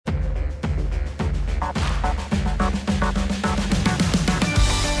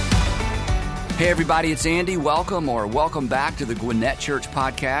Hey everybody, it's Andy. Welcome back to the Gwinnett Church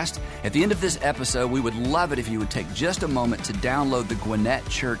Podcast. At the end of this episode, we would love it if you would take just a moment to download the Gwinnett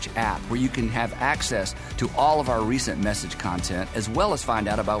Church app, where you can have access to all of our recent message content, as well as find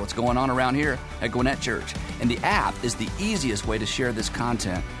out about what's going on around here at Gwinnett Church. And the app is the easiest way to share this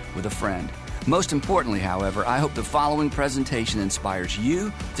content with a friend. Most importantly, however, I hope the following presentation inspires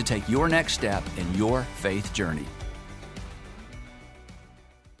you to take your next step in your faith journey.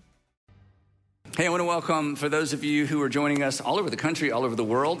 Hey, I want to welcome, for those of you who are joining us all over the country, all over the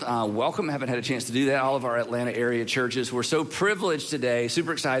world, welcome. Haven't had a chance to do that. All of our Atlanta area churches. We're so privileged today,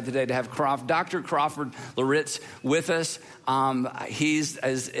 super excited today to have Dr. Crawford Loritts with us. He's,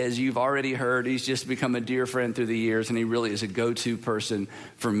 as you've already heard, he's just become a dear friend through the years, and he really is a go-to person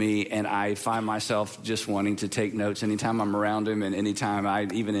for me, and I find myself just wanting to take notes anytime I'm around him and anytime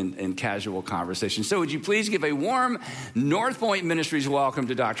even in casual conversation. So would you please give a warm North Point Ministries welcome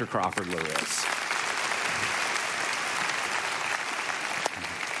to Dr. Crawford Loritts.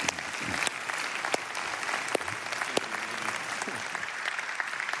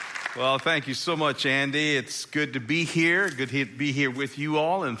 Well, thank you so much, Andy. It's good to be here. Good to be here with you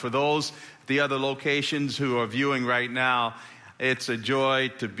all. And for those, the other locations who are viewing right now, it's a joy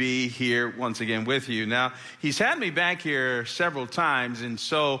to be here once again with you. Now, he's had me back here several times, and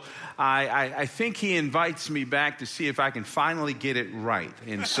so I think he invites me back to see if I can finally get it right.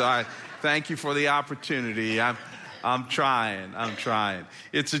 And so I thank you for the opportunity. I'm trying.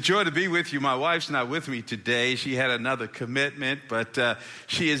 It's a joy to be with you. My wife's not with me today. She had another commitment, but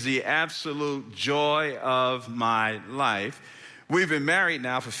she is the absolute joy of my life. We've been married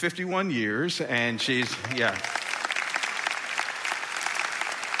now for 51 years, and she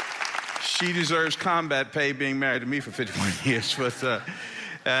deserves combat pay being married to me for 51 years. But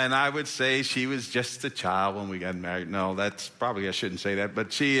and I would say she was just a child when we got married. No, that's probably, I shouldn't say that,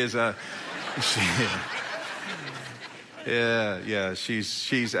 but she is Yeah,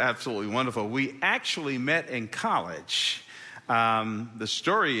 she's absolutely wonderful. We actually met in college. The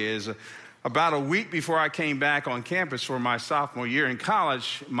story is, about a week before I came back on campus for my sophomore year in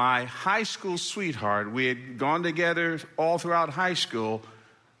college, my high school sweetheart, we had gone together all throughout high school,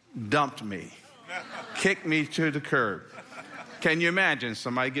 dumped me, kicked me to the curb. Can you imagine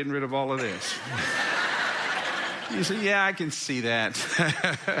somebody getting rid of all of this? You say, yeah, I can see that.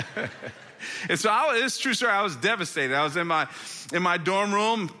 And so it's true, sir. I was devastated. I was in my dorm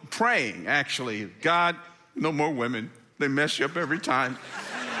room praying, actually. God, no more women. They mess you up every time.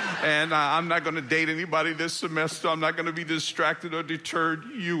 And I'm not going to date anybody this semester. I'm not going to be distracted or deterred.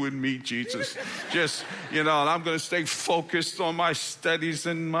 You and me, Jesus. Just, and I'm going to stay focused on my studies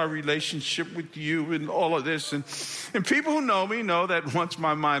and my relationship with you and all of this. And people who know me know that once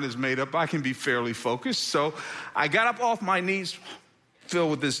my mind is made up, I can be fairly focused. So I got up off my knees,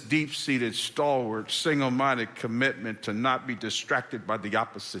 filled with this deep-seated, stalwart, single-minded commitment to not be distracted by the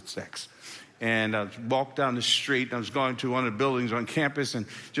opposite sex. And I walked down the street, and I was going to one of the buildings on campus and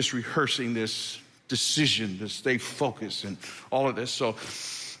just rehearsing this decision to stay focused and all of this. So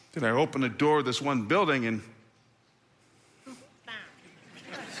then I opened the door of this one building, and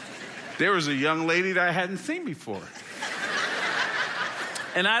there was a young lady that I hadn't seen before.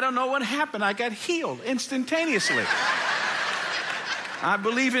 And I don't know what happened. I got healed instantaneously. I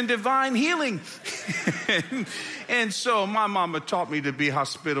believe in divine healing. And so my mama taught me to be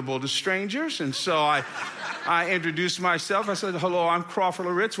hospitable to strangers. And so I introduced myself. I said, hello, I'm Crawford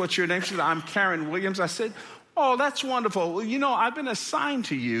Loritts. What's your name? She said, I'm Karen Williams. I said, oh, that's wonderful. Well, I've been assigned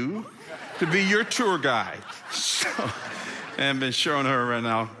to you to be your tour guide. So, and I've been showing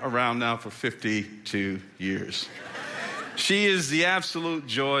her around now for 52 years. She is the absolute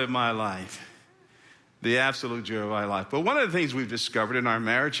joy of my life. The absolute joy of my life. But one of the things we've discovered in our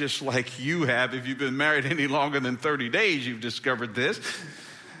marriage, just like you have, if you've been married any longer than 30 days, you've discovered this,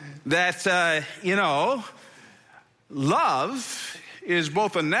 that, love is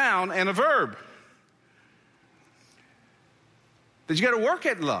both a noun and a verb. That you got to work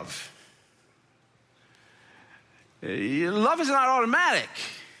at love. Love is not automatic.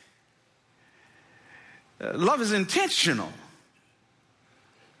 Love is intentional.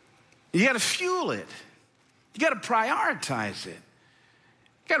 You got to fuel it. You got to prioritize it.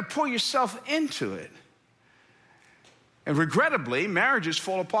 You got to pour yourself into it. And regrettably, marriages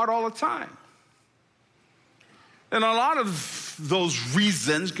fall apart all the time. And a lot of those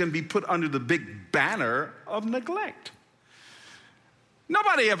reasons can be put under the big banner of neglect.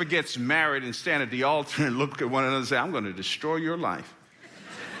 Nobody ever gets married and stand at the altar and look at one another and say, I'm going to destroy your life.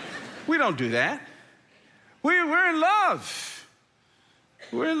 We don't do that. We're in love.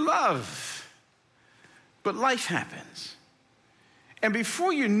 We're in love. But life happens. And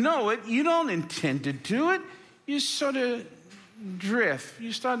before you know it, you don't intend to do it. You sort of drift.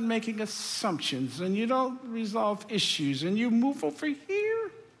 You start making assumptions, and you don't resolve issues, and you move over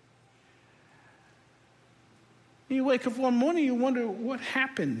here. You wake up one morning, you wonder what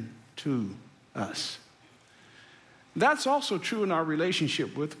happened to us. That's also true in our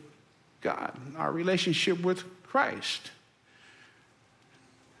relationship with God, our relationship with Christ.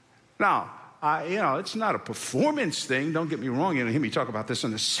 Now, it's not a performance thing. Don't get me wrong. You're going to hear me talk about this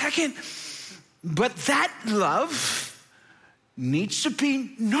in a second. But that love needs to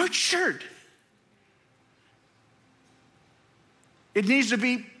be nurtured. It needs to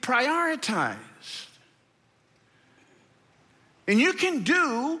be prioritized. And you can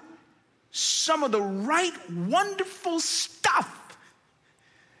do some of the right, wonderful stuff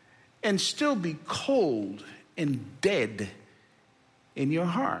and still be cold and dead in your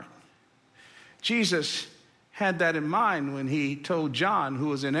heart. Jesus had that in mind when he told John, who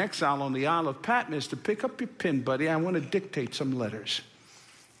was in exile on the Isle of Patmos, to pick up your pen, buddy. I want to dictate some letters.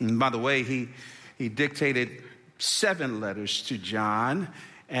 And by the way, he dictated 7 letters to John,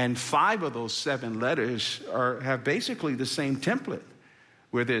 and 5 of those 7 letters have basically the same template,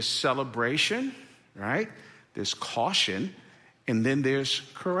 where there's celebration, right? There's caution, and then there's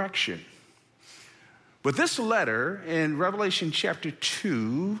correction. But this letter in Revelation chapter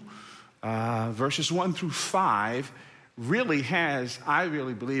 2, verses 1 through 5, really has, I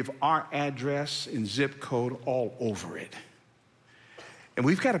really believe, our address and zip code all over it. And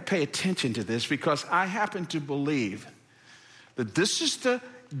we've got to pay attention to this, because I happen to believe that this is the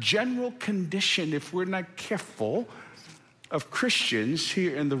general condition, if we're not careful, of Christians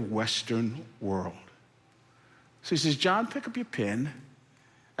here in the Western world. So he says, John, pick up your pen.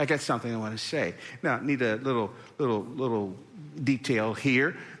 I got something I want to say. Now, I need a little detail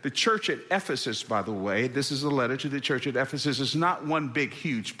here. The church at Ephesus, by the way, this is a letter to the church at Ephesus. It's not one big,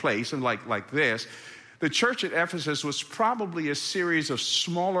 huge place and like this. The church at Ephesus was probably a series of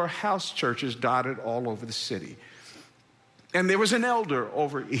smaller house churches dotted all over the city. And there was an elder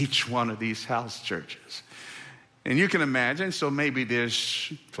over each one of these house churches. And you can imagine, so maybe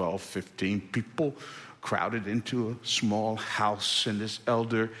there's 12, 15 people crowded into a small house, and this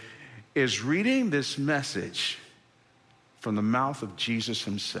elder is reading this message from the mouth of Jesus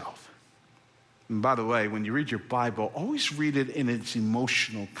himself. And by the way, when you read your Bible, always read it in its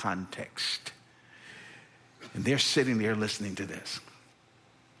emotional context. And they're sitting there listening to this.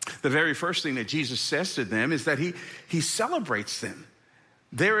 The very first thing that Jesus says to them is that he celebrates them.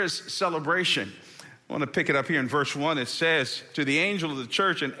 There is celebration. I want to pick it up here in verse 1. It says, to the angel of the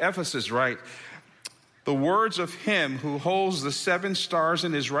church in Ephesus write, the words of him who holds the 7 stars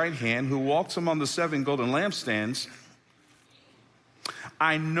in his right hand, who walks among the 7 golden lampstands.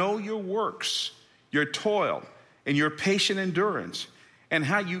 I know your works, your toil, and your patient endurance, and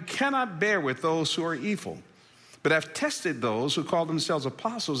how you cannot bear with those who are evil, but have tested those who call themselves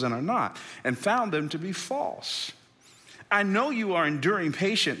apostles and are not, and found them to be false. I know you are enduring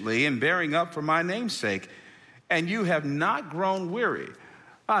patiently and bearing up for my name's sake, and you have not grown weary.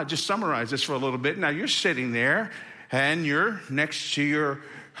 I'll just summarize this for a little bit. Now, you're sitting there, and you're next to your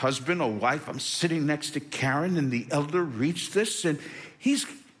husband or wife. I'm sitting next to Karen, and the elder reads this, and it's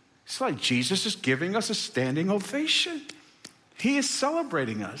like Jesus is giving us a standing ovation. He is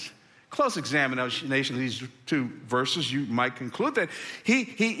celebrating us. Close examination of these 2 verses, you might conclude that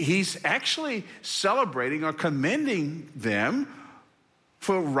he's actually celebrating or commending them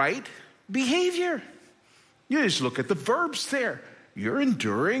for right behavior. You just look at the verbs there. You're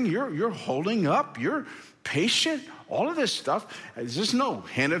enduring, you're holding up, you're patient, all of this stuff. There's just no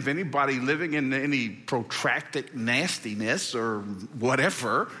hint of anybody living in any protracted nastiness or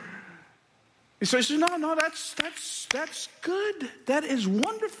whatever. And so he says, no, that's good. That is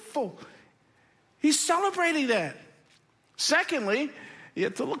wonderful. He's celebrating that. Secondly, you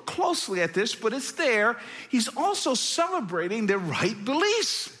have to look closely at this, but it's there. He's also celebrating their right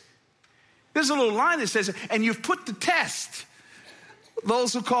beliefs. There's a little line that says, and you've put to test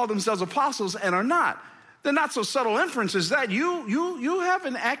those who call themselves apostles and are not. The not so subtle inference is that you have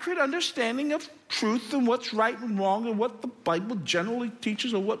an accurate understanding of truth and what's right and wrong and what the Bible generally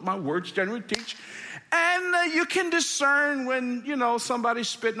teaches or what my words generally teach. And you can discern when, somebody's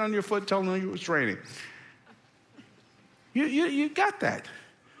spitting on your foot telling you it's raining. You got that.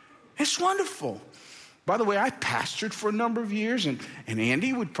 It's wonderful. By the way, I pastored for a number of years, and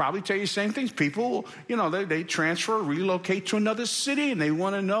Andy would probably tell you the same things. People, they transfer, relocate to another city, and they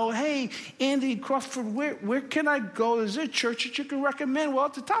want to know, hey, Andy Crawford, where can I go? Is there a church that you can recommend? Well,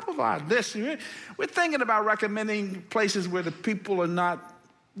 at the top of our list, we're thinking about recommending places where the people are not,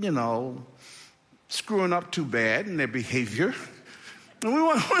 screwing up too bad in their behavior. And we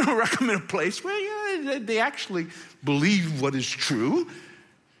want to recommend a place where they actually believe what is true.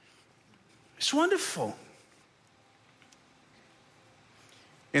 It's wonderful.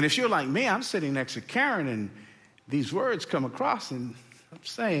 And if you're like me, I'm sitting next to Karen and these words come across and I'm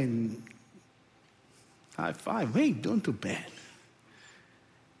saying, high five, we ain't doing too bad.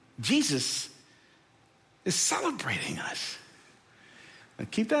 Jesus is celebrating us. Now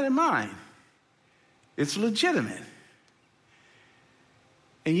keep that in mind. It's legitimate.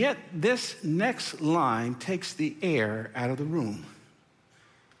 And yet this next line takes the air out of the room.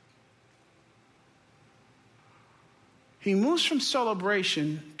 He moves from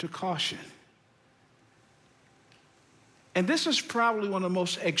celebration to caution. And this is probably one of the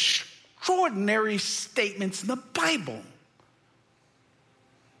most extraordinary statements in the Bible.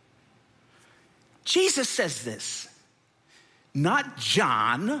 Jesus says this, not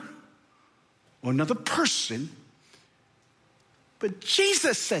John or another person, but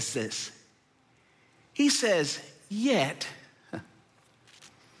Jesus says this. He says, yet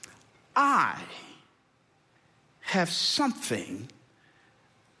I have something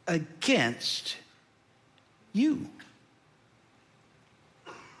against you.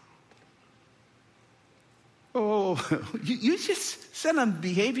 Oh, you just said I'm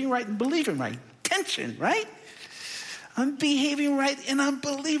behaving right and believing right. Tension, right? I'm behaving right and I'm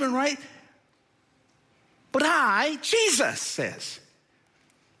believing right. But I, Jesus says,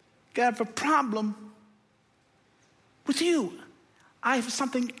 got a problem with you. I have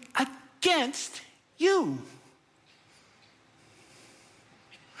something against you.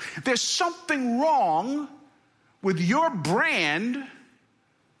 There's something wrong with your brand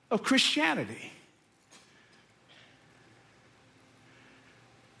of Christianity.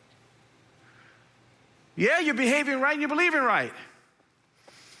 Yeah, you're behaving right and you're believing right.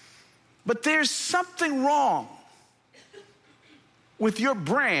 But there's something wrong with your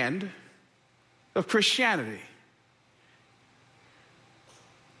brand of Christianity.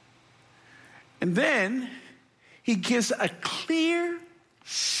 And then he gives a clear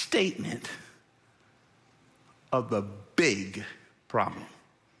statement of the big problem.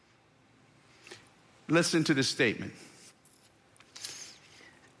 Listen to this statement.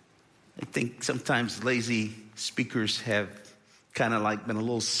 I think sometimes lazy speakers have kind of like been a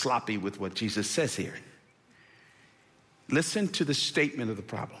little sloppy with what Jesus says here. Listen to the statement of the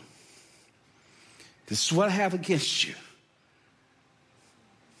problem. This is what I have against you.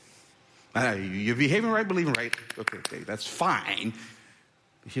 You're behaving right, believing right. Okay, that's fine.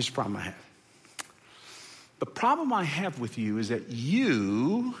 But here's the problem I have. The problem I have with you is that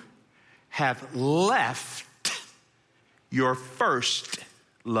you have left your first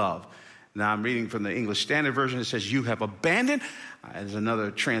love. Now, I'm reading from the English Standard Version. It says, you have abandoned. There's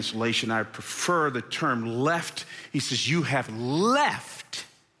another translation. I prefer the term left. He says, you have left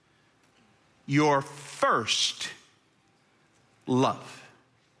your first love.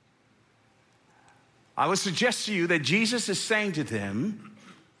 I would suggest to you that Jesus is saying to them,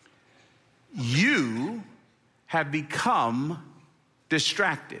 you have become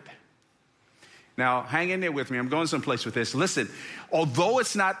distracted. Now, hang in there with me. I'm going someplace with this. Listen, although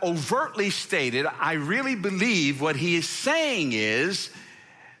it's not overtly stated, I really believe what he is saying is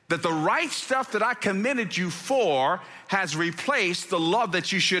that the right stuff that I commended you for has replaced the love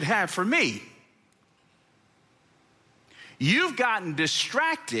that you should have for me. You've gotten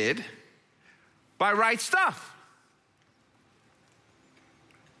distracted by right stuff.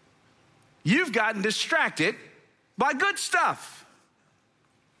 You've gotten distracted by good stuff.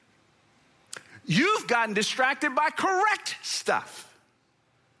 You've gotten distracted by correct stuff.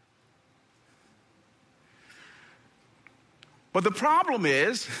 But the problem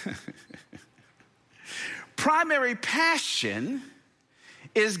is, primary passion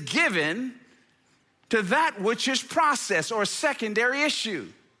is given to that which is process or secondary issue.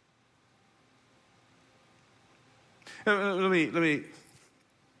 Let me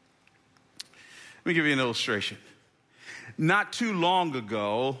give you an illustration. Not too long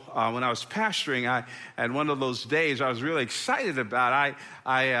ago, when I was pastoring, I had one of those days I was really excited about.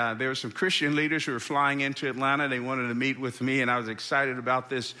 There were some Christian leaders who were flying into Atlanta. They wanted to meet with me, and I was excited about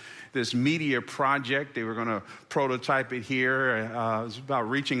this media project. They were going to prototype it here. It was about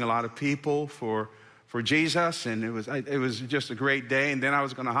reaching a lot of people for Jesus, and it was just a great day. And then I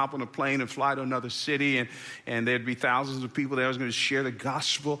was going to hop on a plane and fly to another city, and there'd be thousands of people there. I was going to share the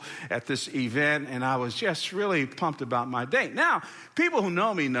gospel at this event, and I was just really pumped about my day. Now, people who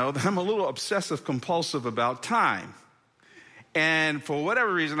know me know that I'm a little obsessive compulsive about time. And for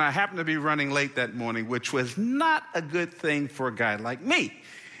whatever reason, I happened to be running late that morning, which was not a good thing for a guy like me.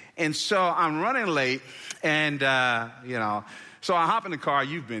 And so I'm running late, and, So I hop in the car,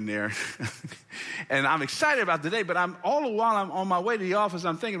 you've been there, and I'm excited about today, but all the while I'm on my way to the office,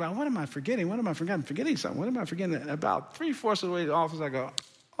 I'm thinking about, what am I forgetting? What am I forgetting? I'm forgetting something. What am I forgetting? About 3/4 of the way to the office, I go,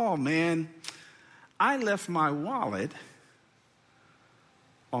 oh man, I left my wallet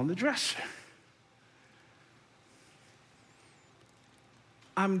on the dresser.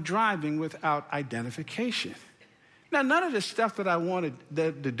 I'm driving without identification. Now, none of the stuff that I wanted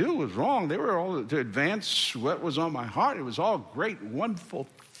to do was wrong. They were all to advance what was on my heart. It was all great, wonderful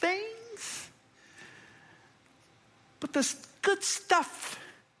things. But this good stuff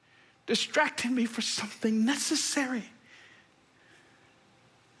distracted me for something necessary.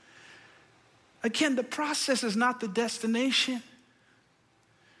 Again, the process is not the destination.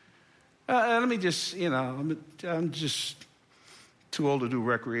 Let me just, I'm just too old to do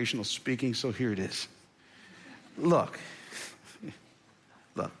recreational speaking, so here it is. Look.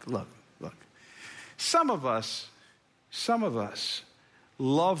 Some of us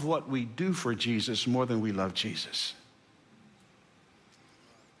love what we do for Jesus more than we love Jesus.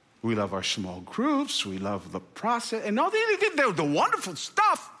 We love our small groups. We love the process. And all the wonderful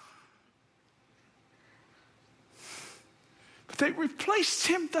stuff. But they replaced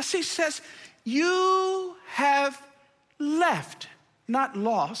him. Thus he says, you have left, not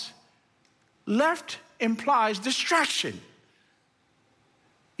lost. Left implies distraction.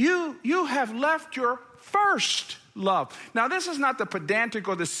 You have left your first love. Now, this is not the pedantic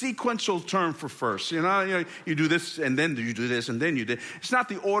or the sequential term for first. You do this and then you do this and then you do. It's not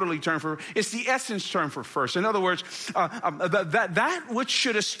the orderly term for. It's the essence term for first. In other words, that which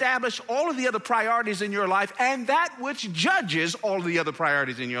should establish all of the other priorities in your life and that which judges all of the other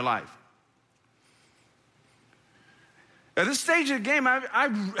priorities in your life. At this stage of the game,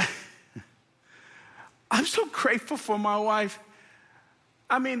 I'm so grateful for my wife.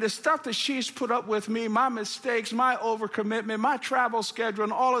 I mean, the stuff that she's put up with me, my mistakes, my overcommitment, my travel schedule,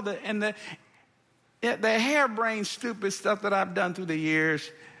 and all of the harebrained, stupid stuff that I've done through the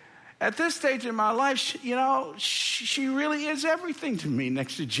years. At this stage in my life, she really is everything to me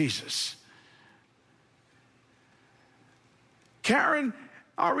next to Jesus. Karen,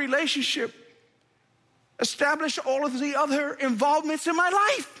 our relationship established all of the other involvements in my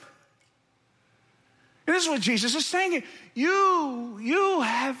life. And this is what Jesus is saying. You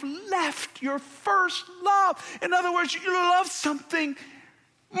have left your first love. In other words, you love something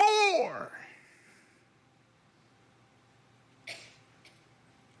more.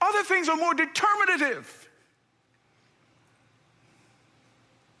 Other things are more determinative.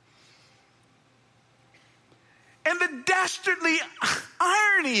 And the dastardly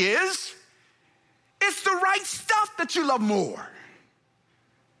irony is, it's the right stuff that you love more.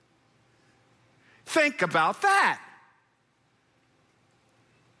 Think about that.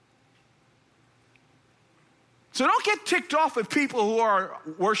 So don't get ticked off with people who are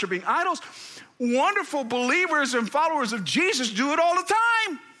worshiping idols. Wonderful believers and followers of Jesus do it all the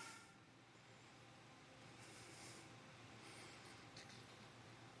time.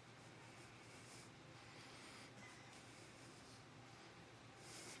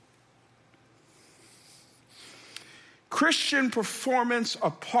 Christian performance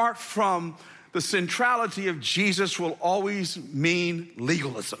apart from the centrality of Jesus will always mean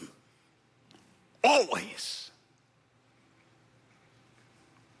legalism. Always.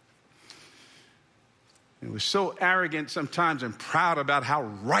 And we're so arrogant sometimes and proud about how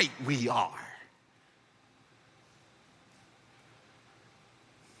right we are.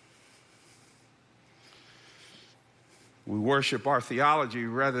 We worship our theology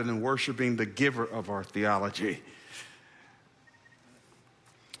rather than worshiping the giver of our theology.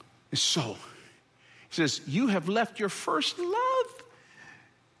 And so, he says, you have left your first love.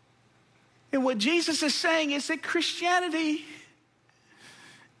 And what Jesus is saying is that Christianity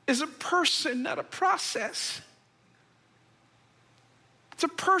is a person, not a process. It's a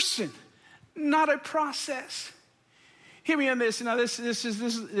person, not a process. Hear me on this. Now, this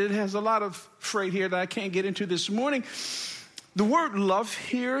it has a lot of freight here that I can't get into this morning. The word love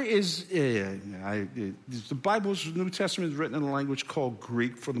here is, the Bible's New Testament is written in a language called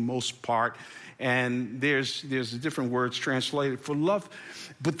Greek for the most part. And there's different words translated for love.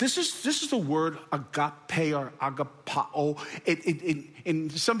 But this is the word agape or agapao.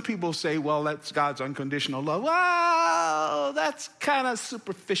 And some people say, well, that's God's unconditional love. Well, that's kind of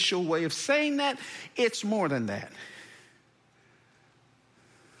superficial way of saying that. It's more than that.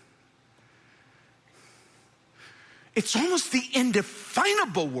 It's almost the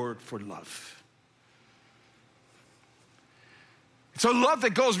indefinable word for love. It's a love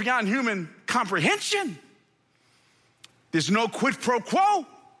that goes beyond human comprehension. There's no quid pro quo.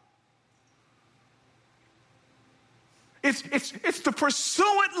 It's the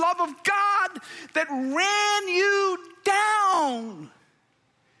pursuant love of God that ran you down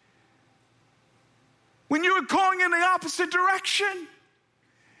when you were going in the opposite direction.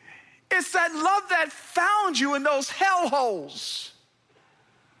 It's that love that found you in those hellholes.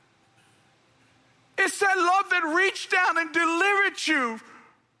 It's that love that reached down and delivered you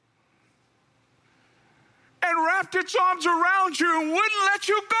and wrapped its arms around you and wouldn't let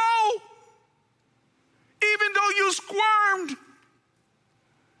you go, even though you squirmed.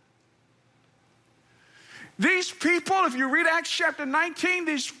 These people, if you read Acts chapter 19,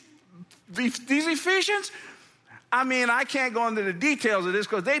 these Ephesians, I mean, I can't go into the details of this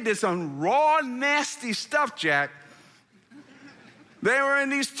because they did some raw, nasty stuff, Jack. They were in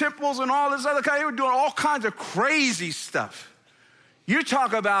these temples and all this other kind. They were doing all kinds of crazy stuff. You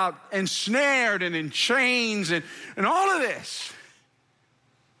talk about ensnared and in chains and all of this.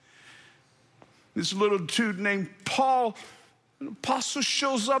 This little dude named Paul, an apostle,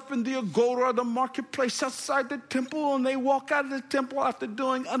 shows up in the agora, the marketplace outside the temple, and they walk out of the temple after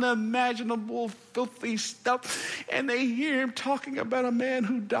doing unimaginable, filthy stuff, and they hear him talking about a man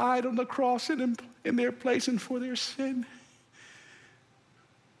who died on the cross in their place and for their sin.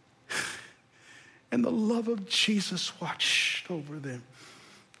 And the love of Jesus watched over them.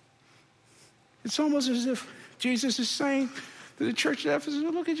 It's almost as if Jesus is saying to the church at Ephesus,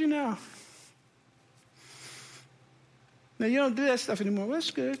 look at you now. Now, you don't do that stuff anymore. Well,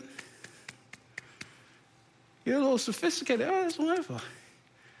 that's good. You're a little sophisticated. Oh, that's wonderful.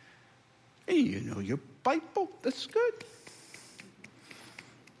 And you know your Bible. That's good.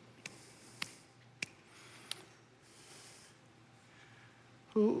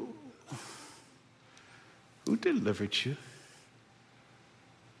 Who delivered you?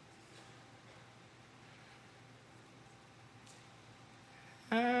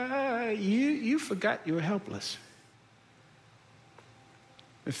 You forgot you were helpless.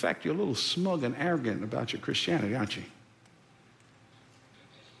 In fact, you're a little smug and arrogant about your Christianity, aren't you?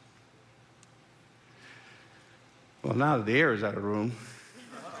 Well, now that the air is out of the room,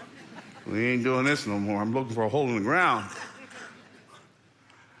 we ain't doing this no more. I'm looking for a hole in the ground.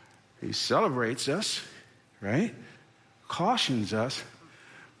 He celebrates us, right? Cautions us.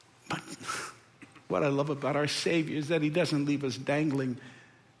 But what I love about our Savior is that he doesn't leave us dangling.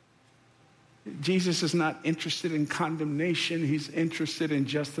 Jesus is not interested in condemnation. He's interested in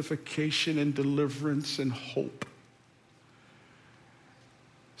justification and deliverance and hope.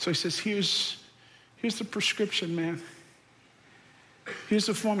 So he says, here's the prescription, man. Here's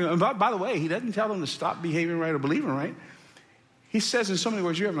the formula. And by the way, he doesn't tell them to stop behaving right or believing right. He says in so many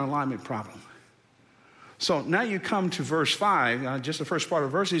words, you have an alignment problem. So now you come to verse 5, just the first part of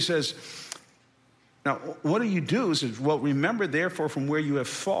the verse. He says, now, what do you do? He says, well, remember, therefore, from where you have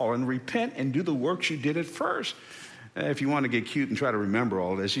fallen, repent and do the works you did at first. If you want to get cute and try to remember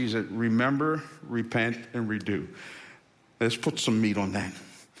all this, he said, remember, repent, and redo. Let's put some meat on that.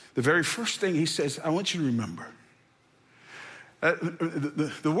 The very first thing he says, I want you to remember.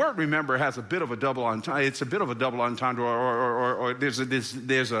 The word remember has a bit of a double entendre. It's a bit of a double entendre, or there's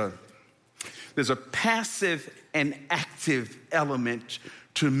a passive and active element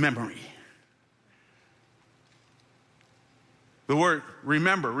to memory. The word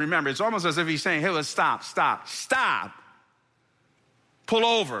remember. It's almost as if he's saying, hey, let's stop. Pull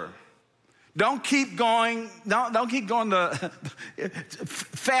over. Don't keep going. Don't keep going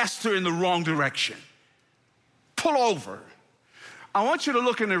faster in the wrong direction. Pull over. I want you to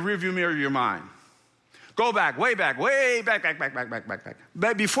look in the rearview mirror of your mind. Go back, way back.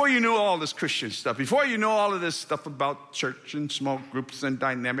 But before you knew all this Christian stuff, before you know all of this stuff about church and small groups and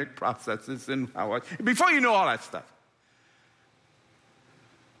dynamic processes and before you know all that stuff,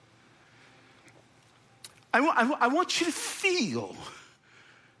 I want you to feel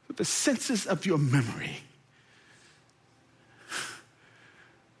with the senses of your memory.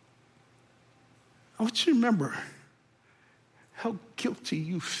 I want you to remember how guilty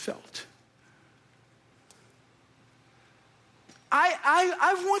you felt.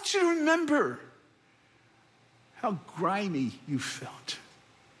 I want you to remember how grimy you felt.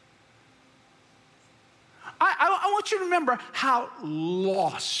 I want you to remember how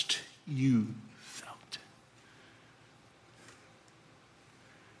lost you felt.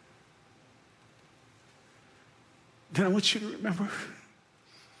 Then I want you to remember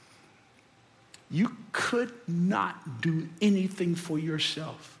you could not do anything for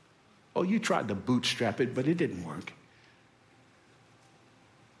yourself. Oh, you tried to bootstrap it, but it didn't work.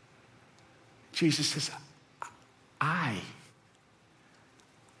 Jesus says, I,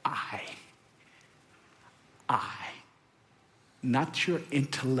 not your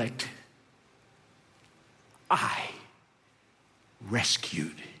intellect, I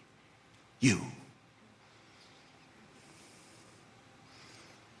rescued you.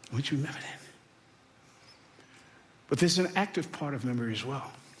 Would you remember that? But there's an active part of memory as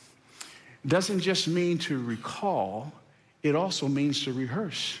well. It doesn't just mean to recall, it also means to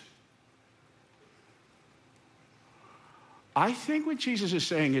rehearse. I think what Jesus is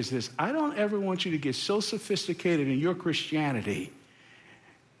saying is this: I don't ever want you to get so sophisticated in your Christianity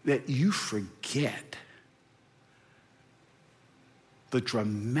that you forget the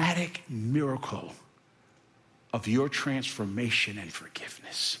dramatic miracle of your transformation and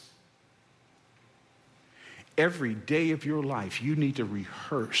forgiveness. Every day of your life, you need to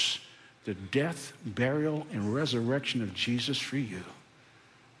rehearse the death, burial, and resurrection of Jesus for you.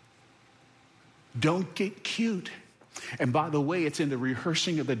 Don't get cute. And by the way, it's in the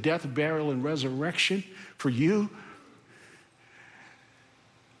rehearsing of the death, burial, and resurrection for you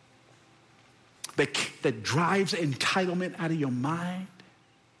that drives entitlement out of your mind,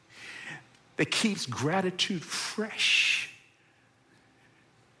 that keeps gratitude fresh,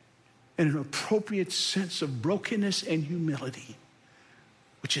 and an appropriate sense of brokenness and humility,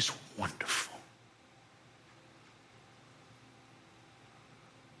 which is wonderful.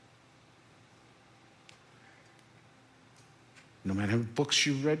 No matter how many books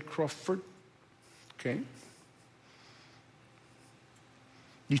you read, Crawford, okay?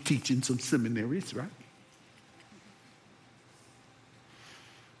 You teach in some seminaries, right?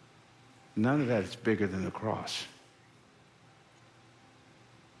 None of that is bigger than the cross.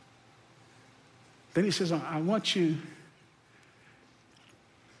 Then he says, I want you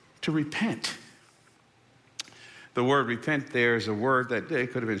to repent. The word repent there is a word that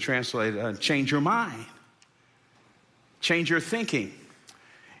could have been translated, change your mind. Change your thinking.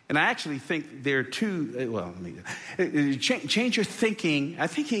 And I actually think there are two, change your thinking. I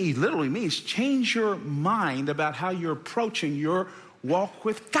think he literally means change your mind about how you're approaching your walk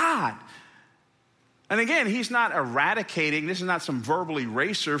with God. And again, he's not eradicating. This is not some verbal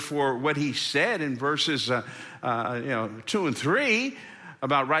eraser for what he said in verses 2 and 3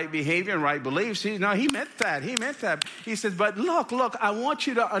 about right behavior and right beliefs. He meant that. He meant that. He said, but look, I want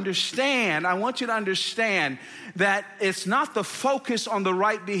you to understand that it's not the focus on the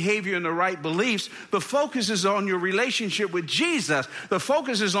right behavior and the right beliefs. The focus is on your relationship with Jesus. The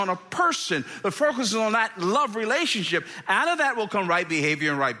focus is on a person. The focus is on that love relationship. Out of that will come right behavior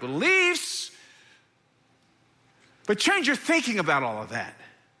and right beliefs. But change your thinking about all of that.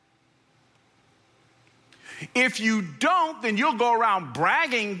 If you don't, then you'll go around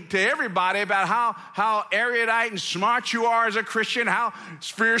bragging to everybody about how erudite and smart you are as a Christian, how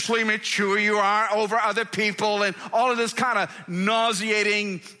spiritually mature you are over other people, and all of this kind of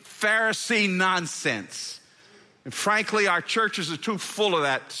nauseating Pharisee nonsense. And frankly, our churches are too full of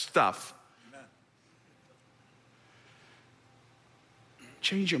that stuff. Amen.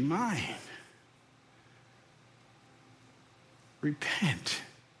 Change your mind. Repent.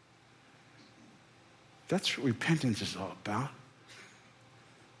 That's what repentance is all about.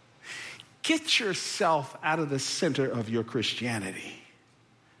 Get yourself out of the center of your Christianity.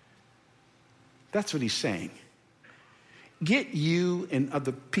 That's what he's saying. Get you and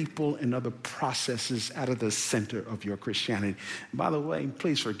other people and other processes out of the center of your Christianity. By the way,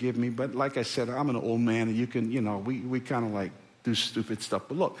 please forgive me, but like I said, I'm an old man, and you can, we kind of like do stupid stuff.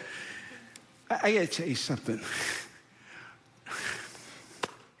 But look, I got to tell you something.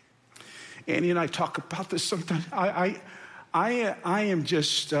 Annie and I talk about this sometimes. I am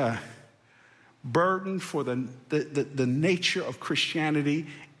just burdened for the nature of Christianity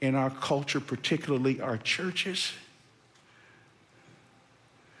in our culture, particularly our churches.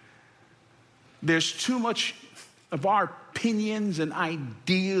 There's too much of our opinions and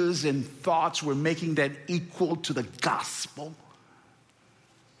ideas and thoughts. We're making that equal to the gospel.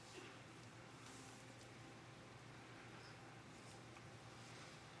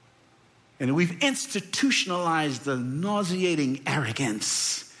 And we've institutionalized the nauseating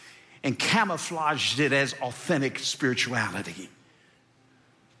arrogance and camouflaged it as authentic spirituality.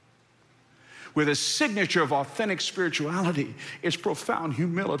 Where the signature of authentic spirituality is profound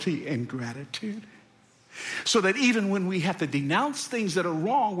humility and gratitude. So that even when we have to denounce things that are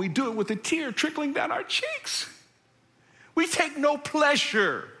wrong, we do it with a tear trickling down our cheeks. We take no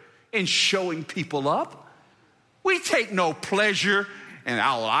pleasure in showing people up. We take no pleasure. And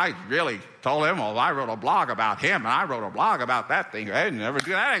I really told him, I wrote a blog about him, and I wrote a blog about that thing. I'd never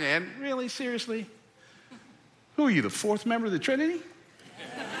do that again. Really? Seriously? Who are you, the fourth member of the Trinity?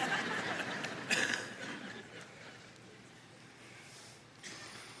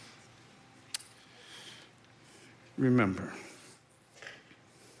 Remember,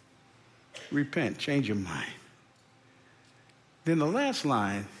 repent, change your mind. then the last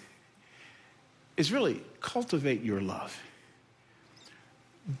line is really cultivate your love.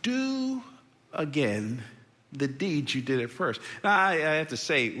 Do again the deeds you did at first. Now, I have to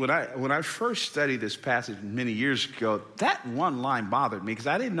say, when I first studied this passage many years ago, that one line bothered me because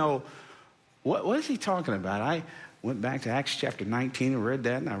I didn't know, what is he talking about? I went back to Acts chapter 19 and read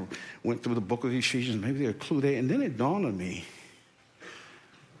that, and I went through the book of Ephesians, maybe there's a clue there, and then it dawned on me.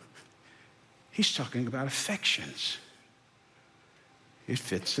 He's talking about affections. It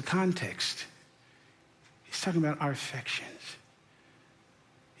fits the context. He's talking about our affections.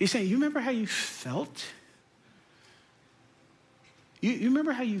 He's saying, you remember how you felt? You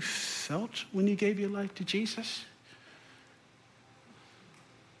remember how you felt when you gave your life to Jesus?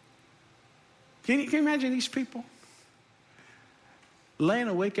 Can you imagine these people? Laying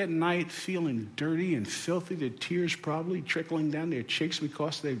awake at night feeling dirty and filthy, the tears probably trickling down their cheeks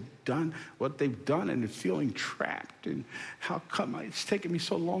because they've done what they've done, and they're feeling trapped. And how come it's taken me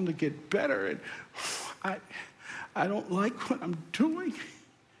so long to get better? And I don't like what I'm doing.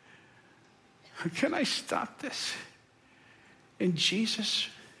 Can I stop this? And Jesus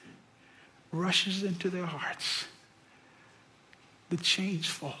rushes into their hearts. The chains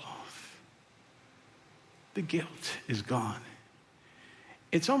fall off. The guilt is gone.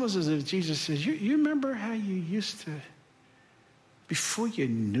 It's almost as if Jesus says, you remember how you used to, before you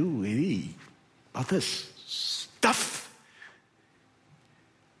knew any of this stuff,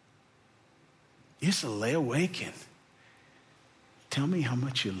 you used to lay awake and tell me how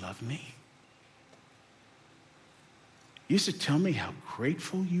much you love me? You used to tell me how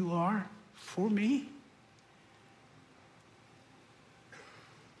grateful you are for me?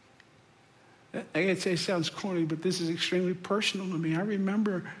 I can say it sounds corny, but this is extremely personal to me. I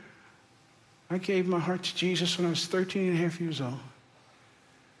remember I gave my heart to Jesus when I was 13 and a half years old.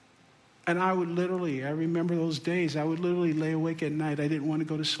 And I remember those days, I would literally lay awake at night. I didn't want to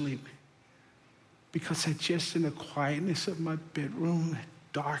go to sleep. Because I just, in the quietness of my bedroom,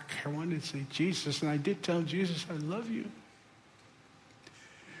 dark, I wanted to say, Jesus. And I did tell Jesus, I love you.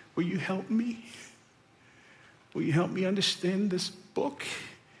 Will you help me? Will you help me understand this book?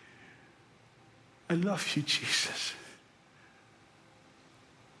 I love you, Jesus.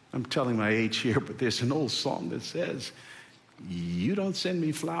 I'm telling my age here, but there's an old song that says, you don't send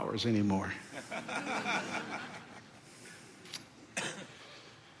me flowers anymore.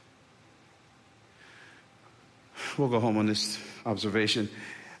 We'll go home on this observation.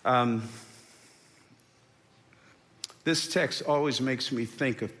 This text always makes me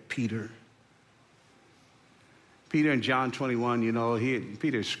think of Peter. Peter in John 21,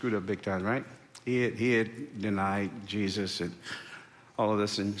 Peter screwed up big time, right? He had denied Jesus and all of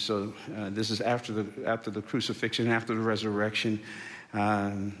this. And so this is after the crucifixion, after the resurrection.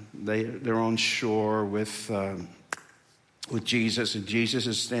 They're on shore with Jesus, and Jesus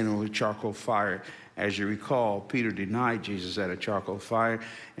is standing with a charcoal fire. As you recall, Peter denied Jesus at a charcoal fire.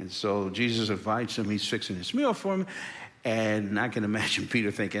 And so Jesus invites him. He's fixing his meal for him. And I can imagine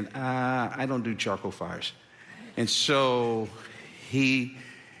Peter thinking, I don't do charcoal fires. And so he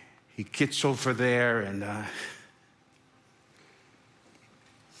gets over there and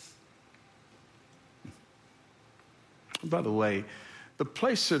by the way, the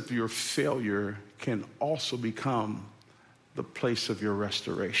place of your failure can also become the place of your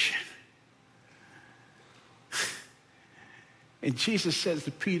restoration. And Jesus says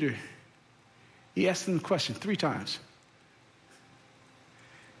to Peter, he asked him the question 3 times.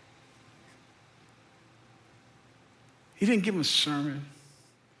 He didn't give him a sermon.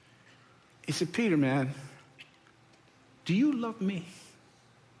 He said, Peter, man, do you love me?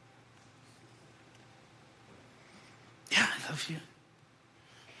 Yeah, I love you.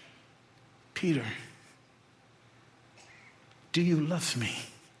 Peter, do you love me?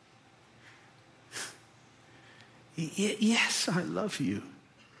 Yes, I love you.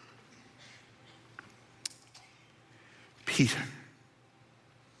 Peter,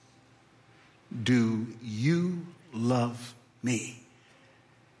 do you love me?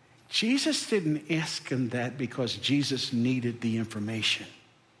 Jesus didn't ask him that because Jesus needed the information.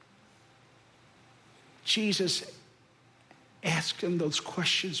 Jesus asked him those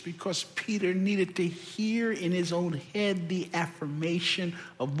questions because Peter needed to hear in his own head the affirmation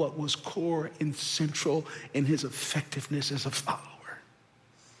of what was core and central in his effectiveness as a follower.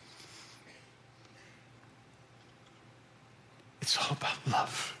 It's all about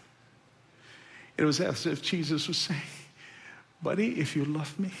love. It was as if Jesus was saying, buddy, if you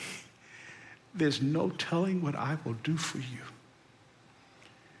love me, there's no telling what I will do for you.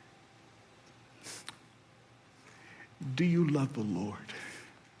 Do you love the Lord?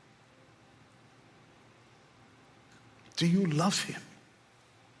 Do you love him?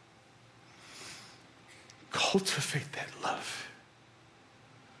 Cultivate that love.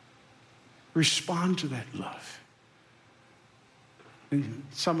 Respond to that love. And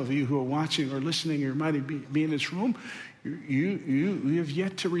some of you who are watching or listening or might be in this room, you have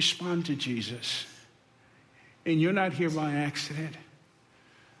yet to respond to Jesus. And you're not here by accident.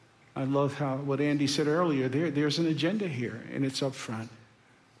 I love what Andy said earlier. There's an agenda here, and it's up front.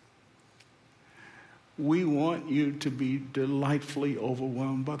 We want you to be delightfully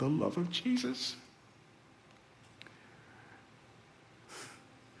overwhelmed by the love of Jesus.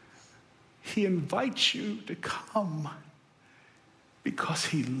 He invites you to come because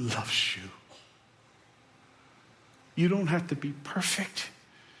he loves you. You don't have to be perfect.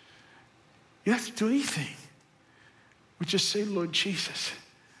 You don't have to do anything. We just say, Lord Jesus,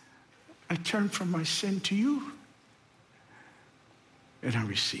 I turn from my sin to you, and I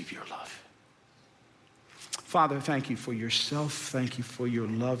receive your love. Father, thank you for yourself. Thank you for your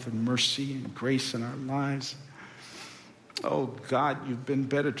love and mercy and grace in our lives. Oh, God, you've been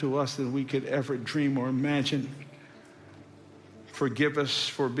better to us than we could ever dream or imagine. Forgive us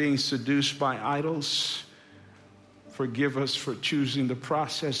for being seduced by idols. Forgive us for choosing the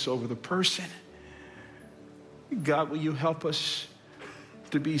process over the person. God, will you help us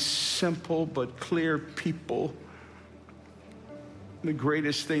to be simple but clear people? The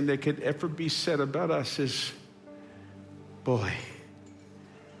greatest thing that could ever be said about us is, boy,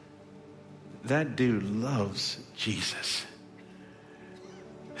 that dude loves Jesus.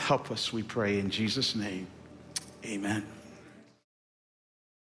 Help us, we pray, in Jesus' name. Amen.